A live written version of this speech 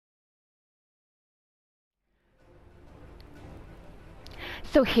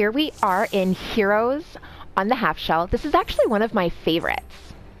So here we are in Heroes on the Halfshell. This is actually one of my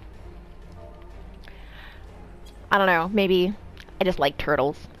favorites. I don't know, maybe I just like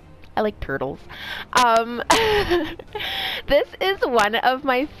turtles. I like turtles. This is one of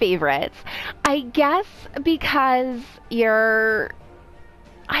my favorites. I guess because I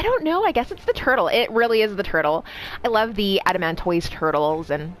don't know, I guess it's the turtle. It really is the turtle. I love the adamantoise turtles.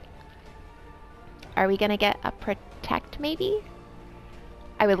 And are we gonna get a protect maybe?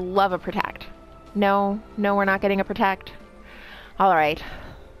 I would love a protect. No, we're not getting a protect. All right.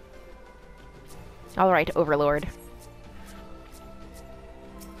 All right, Overlord.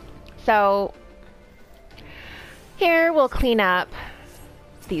 So here we'll clean up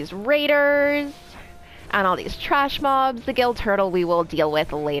these raiders and all these trash mobs. The guild turtle we will deal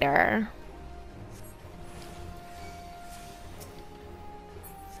with later.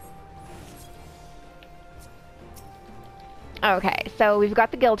 Okay, so we've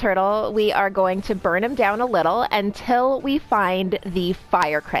got the guild turtle. We are going to burn him down a little until we find the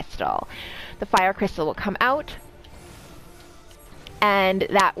fire crystal. The fire crystal will come out, and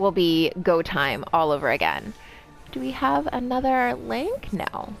that will be go time all over again. Do we have another link?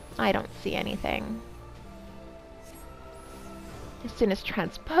 No, I don't see anything. As soon as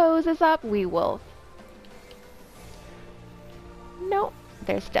transpose is up, we will... Nope,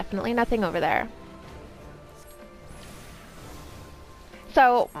 there's definitely nothing over there.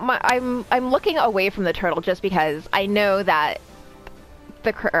 So I'm looking away from the turtle just because I know that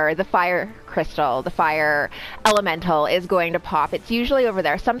the fire crystal, the fire elemental is going to pop. It's usually over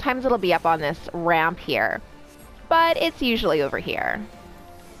there. Sometimes it'll be up on this ramp here, but it's usually over here.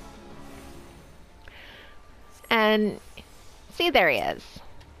 And see, there he is.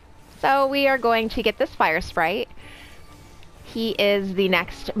 So we are going to get this fire sprite. He is the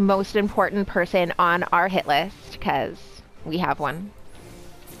next most important person on our hit list because we have one.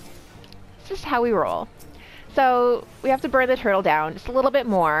 It's just how we roll. So we have to burn the turtle down just a little bit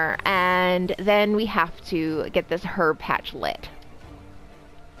more, and then we have to get this herb patch lit.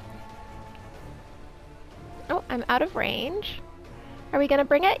 Oh, I'm out of range. Are we gonna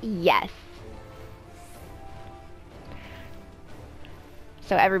bring it? Yes.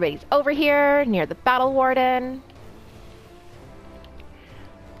 So everybody's over here near the battle warden.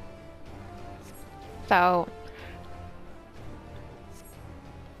 So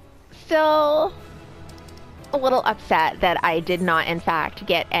still a little upset that I did not, in fact,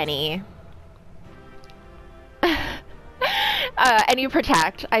 get any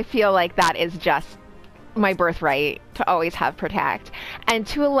protect. I feel like that is just my birthright to always have protect, and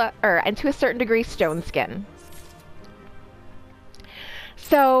to a certain degree, stone skin.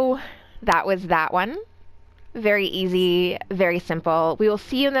 So that was that one. Very easy, very simple. We will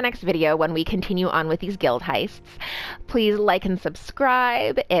see you in the next video when we continue on with these guild heists. Please like and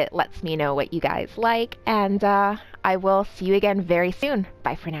subscribe. It lets me know what you guys like, and I will see you again very soon.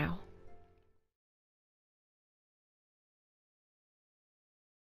 Bye for now.